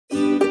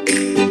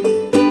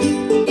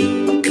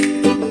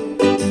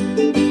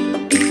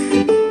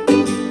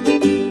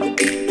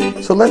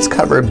So let's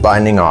cover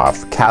binding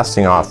off,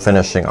 casting off,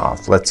 finishing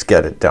off. Let's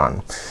get it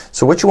done.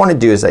 So what you want to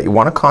do is that you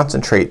want to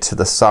concentrate to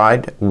the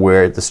side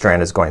where the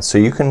strand is going. So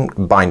you can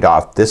bind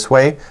off this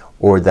way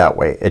or that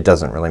way. It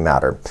doesn't really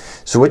matter.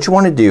 So what you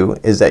want to do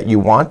is that you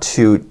want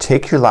to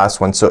take your last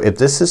one. So if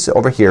this is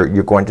over here,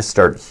 you're going to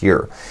start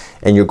here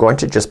and you're going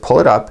to just pull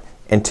it up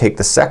and take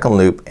the second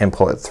loop and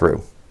pull it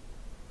through.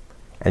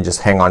 And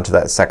just hang on to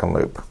that second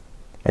loop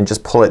and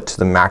just pull it to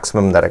the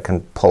maximum that it can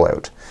pull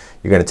out.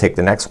 You're going to take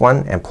the next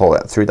one and pull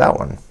it through that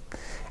one.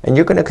 And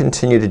you're going to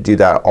continue to do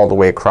that all the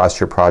way across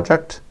your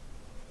project.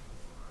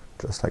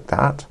 Just like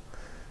that.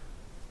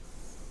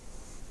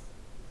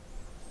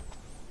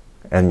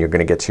 And you're going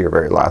to get to your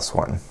very last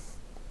one.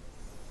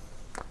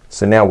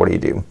 So now what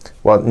do?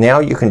 Well, now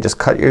you can just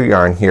cut your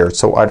yarn here.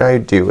 So what I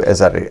would do is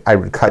that I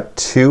would cut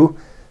 2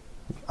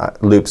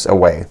 loops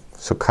away.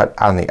 So cut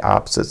on the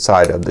opposite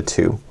side of the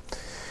 2.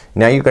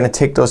 Now you're going to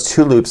take those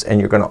 2 loops and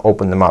you're going to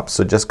open them up.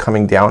 So just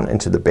coming down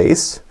into the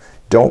base.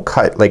 Don't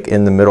cut like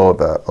in the middle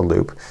of a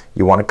loop.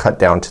 You want to cut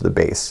down to the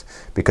base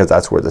because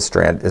that's where the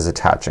strand is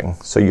attaching.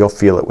 So you'll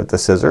feel it with the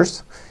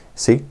scissors.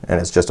 See?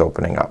 And it's just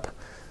opening up.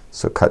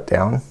 So cut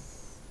down.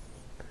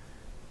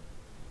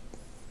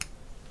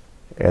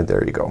 And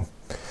there you go.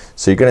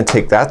 So you're going to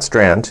take that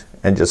strand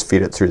and just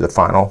feed it through the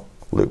final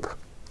loop.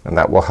 And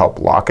that will help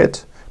lock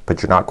it,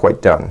 but you're not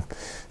quite done.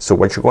 So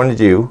what you're going to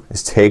do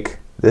is take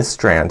this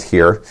strand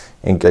here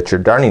and get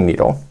your darning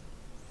needle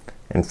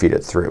and feed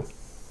it through.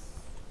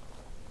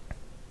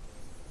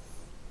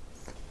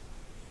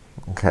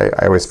 Okay,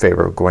 I always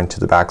favor going to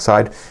the back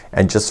side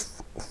and just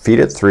feed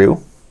it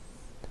through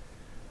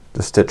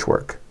the stitch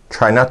work.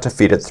 Try not to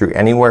feed it through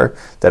anywhere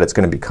that it's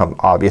going to become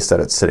obvious that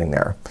it's sitting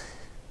there.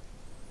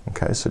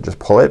 Okay, so just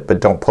pull it, but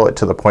don't pull it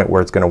to the point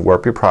where it's going to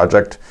warp your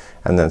project,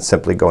 and then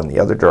simply go in the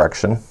other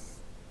direction.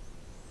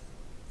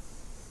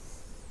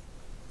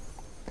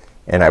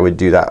 And I would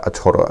do that a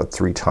total of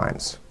 3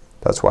 times.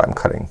 That's why I'm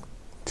cutting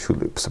 2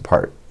 loops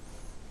apart.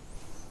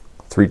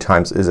 3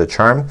 times is a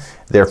charm.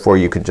 Therefore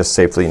you can just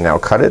safely now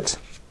cut it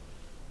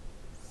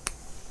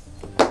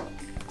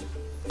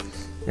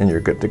and you're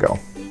good to go.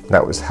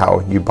 That was how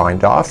you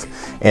bind off.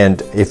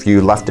 And if you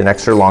left an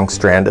extra long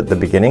strand at the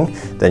beginning,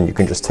 then you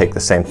can just take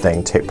the same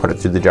thing, put it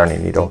through the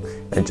darning needle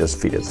and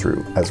just feed it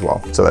through as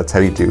well. So that's how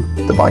you do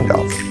the bind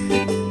off.